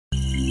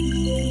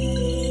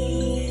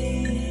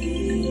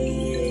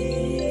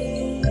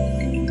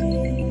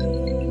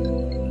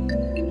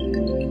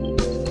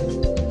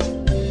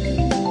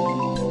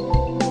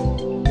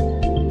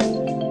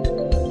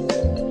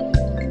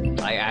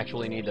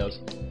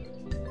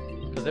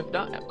Because if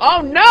not...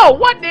 Oh no!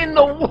 What in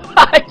the...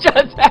 What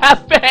just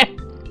happened?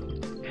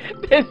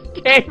 This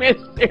game is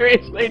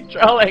seriously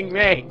trolling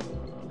me.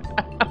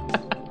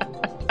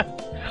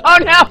 Oh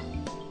no!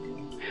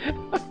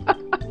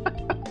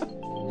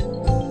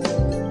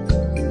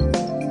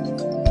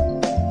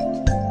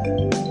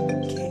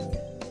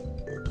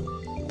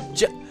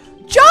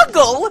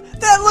 Juggle?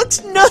 That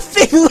looks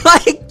nothing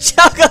like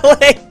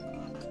juggling!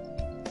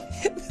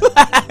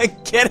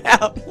 Get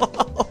out,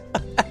 lol.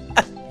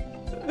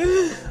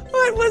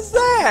 What was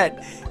that?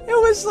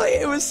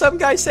 It was some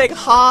guy saying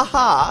ha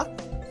ha,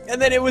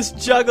 and then it was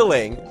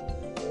juggling.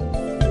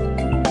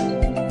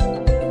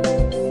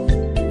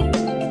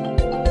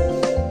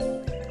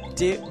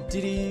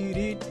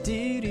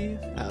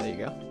 Oh, there you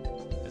go.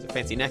 There's a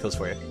fancy necklace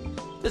for you.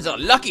 This is a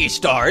lucky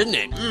star, isn't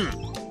it?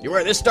 You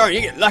wear this star and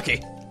you get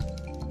lucky.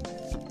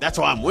 That's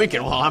why I'm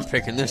winking while I'm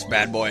picking this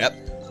bad boy up.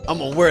 I'm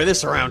gonna wear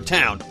this around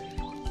town.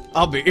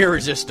 I'll be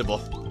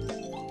irresistible.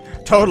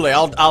 Totally,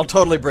 I'll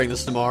totally bring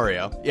this to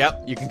Mario.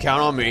 Yep, you can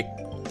count on me.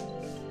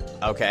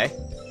 Okay.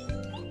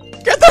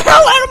 Get the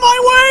hell out of my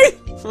way!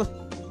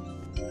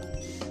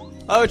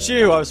 Oh, it's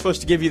you. I was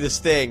supposed to give you this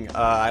thing.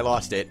 I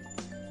lost it.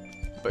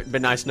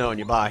 But nice knowing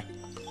you. Bye.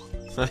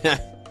 Why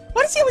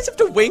does he always have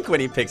to wink when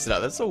he picks it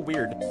up? That's so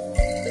weird.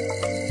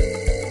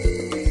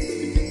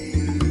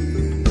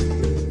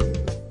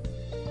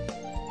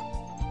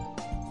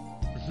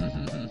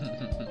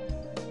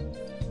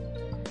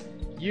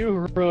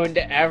 You ruined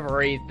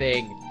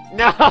everything.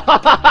 No!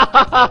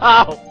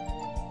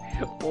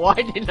 Why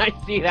didn't I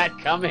see that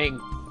coming?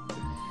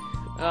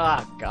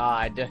 Oh,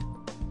 God.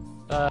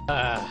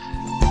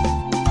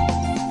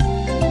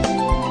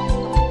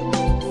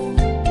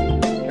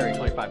 Carry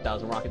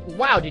 25,000 rockets.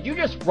 Wow, did you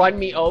just run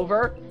me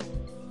over?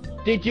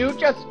 Did you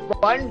just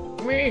run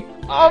me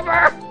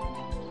over?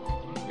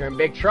 You're in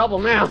big trouble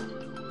now.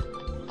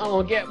 I'm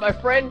gonna get my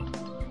friend.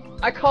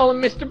 I call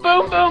him Mr.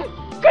 Boom Boom,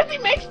 because he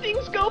makes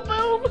things go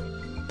boom.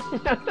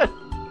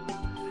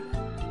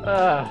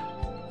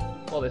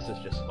 Well, this is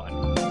just fun.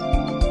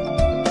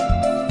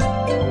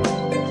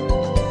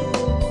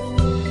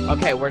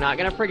 Okay, we're not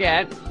gonna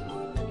forget.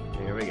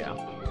 Here we go.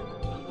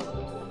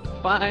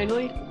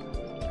 Finally.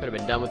 Could have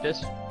been done with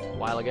this a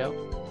while ago.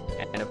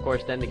 And of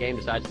course, then the game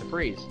decides to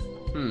freeze.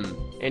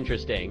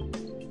 Interesting.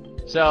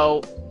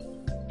 So,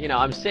 you know,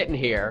 I'm sitting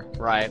here,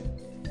 right?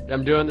 And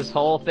I'm doing this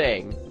whole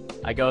thing.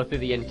 I go through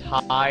the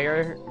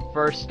entire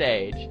first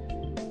stage.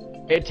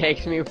 It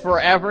takes me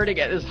forever to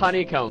get this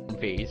honeycomb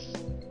piece.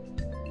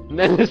 And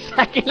then the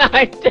second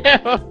I do,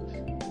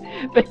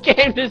 the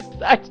game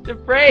decides to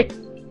freeze.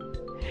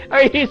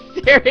 Are you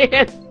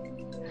serious?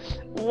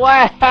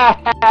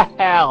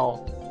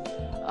 Wow!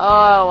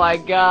 Oh my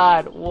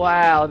god,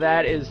 wow,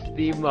 that is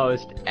the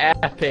most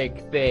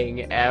epic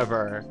thing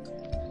ever.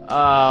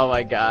 Oh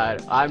my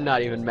god, I'm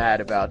not even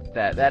mad about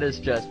that. That is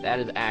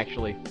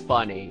actually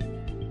funny.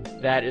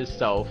 That is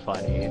so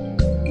funny.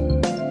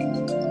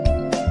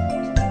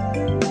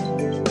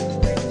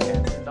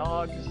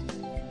 Dogs,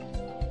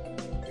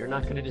 you're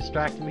not gonna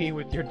distract me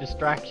with your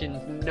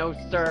distractions, no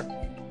sir.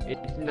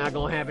 It's not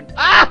gonna happen.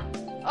 Ah!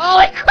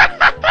 Holy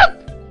crap!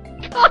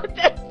 God,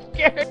 that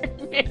scared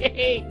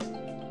me!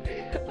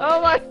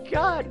 Oh my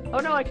god! Oh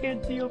no, I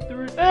can't see up the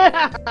roof.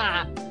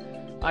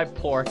 I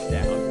porked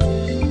down.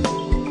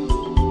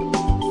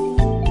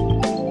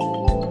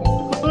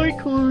 Hi,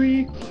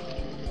 Corey.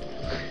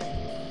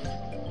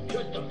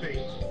 Shut the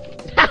face.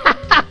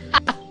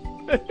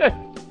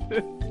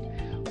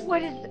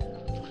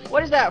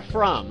 What is that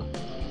from?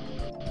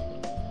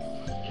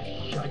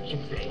 Just shut your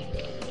face.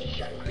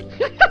 Shut it.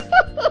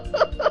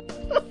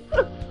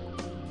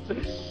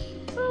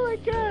 Oh my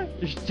god!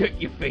 Shut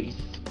your face.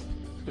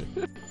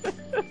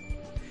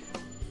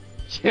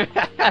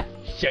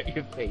 Shut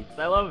your face.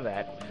 I love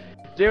that.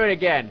 Do it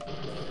again.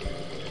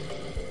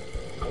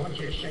 I want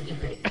you to shut your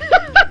face.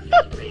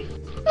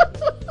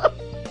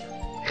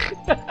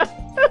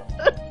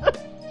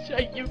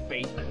 Shut your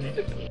face.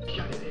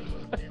 Shut it.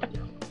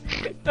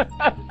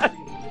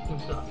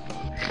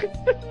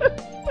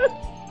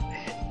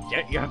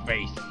 Shut your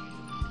face.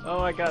 Oh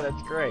my god,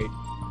 that's great.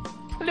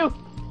 Hello.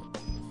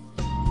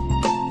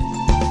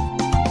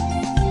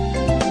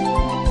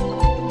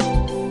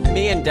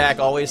 Me and Dak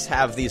always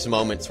have these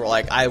moments where,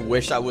 like, I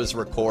wish I was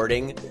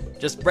recording,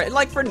 just,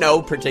 like, for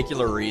no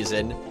particular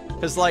reason.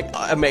 Because, like,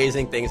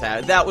 amazing things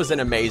happen. That was an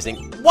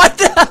amazing... What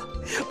the...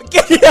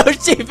 Get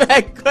Yoshi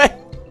back quick!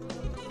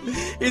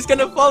 He's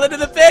gonna fall into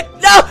the pit!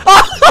 No!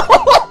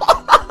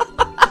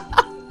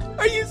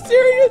 Are you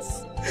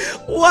serious?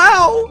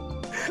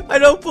 Wow! I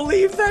don't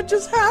believe that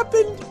just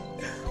happened.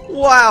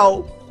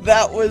 Wow.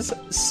 That was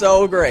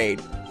so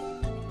great.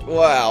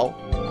 Wow.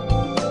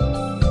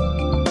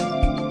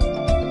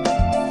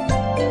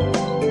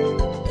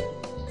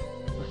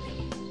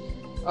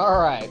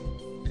 Alright.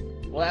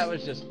 Well, that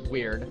was just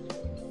weird.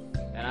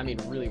 And I mean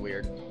really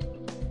weird.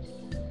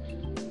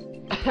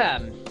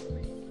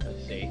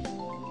 Let's see.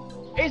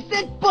 Is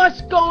this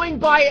bus going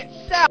by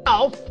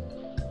itself?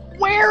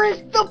 Where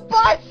is the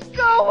bus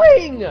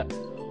going?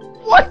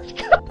 What's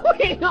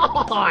going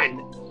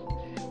on?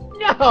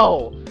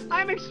 No!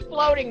 I'm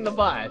exploding the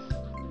bus!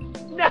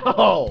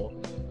 No!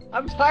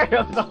 I'm tired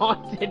of the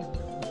haunted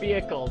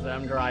vehicles that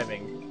I'm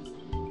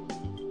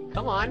driving.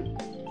 Come on.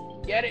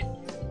 Get it.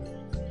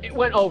 It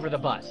went over the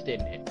bus,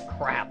 didn't it?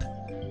 Crap.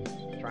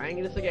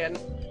 Trying this again.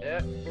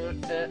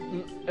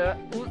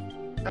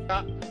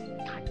 God.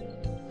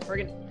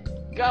 Friggin'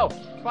 go!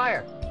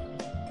 Fire!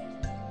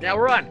 Now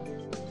run!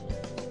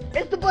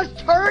 Is the bus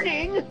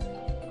turning?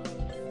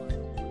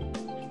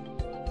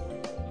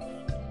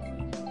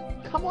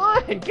 Come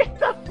on! Get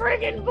the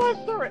friggin' bus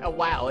around! Oh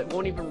wow, it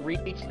won't even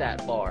reach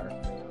that far.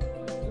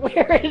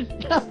 Where is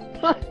the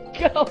bus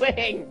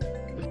going?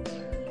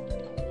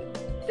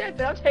 That's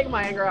it, I'm taking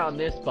my anger out on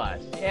this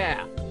bus.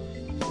 Yeah.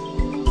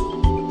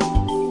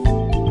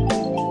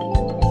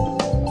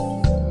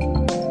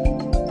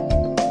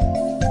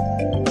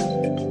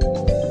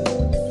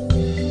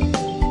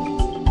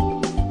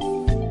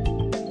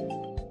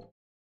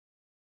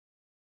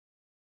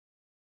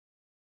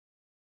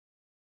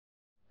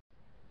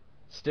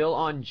 Still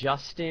on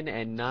Justin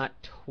and not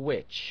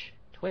Twitch.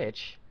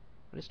 Twitch?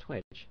 What is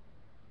Twitch?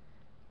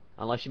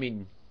 Unless you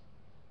mean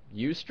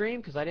Ustream?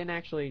 Because I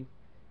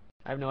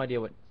have no idea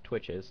what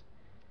Twitch is.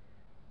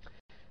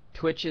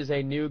 Twitch is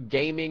a new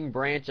gaming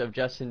branch of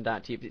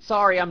Justin.tv.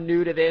 Sorry, I'm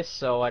new to this,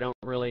 so I don't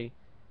really,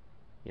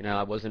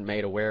 I wasn't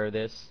made aware of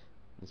this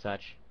and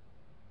such.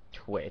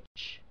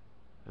 Twitch.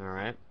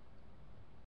 Alright.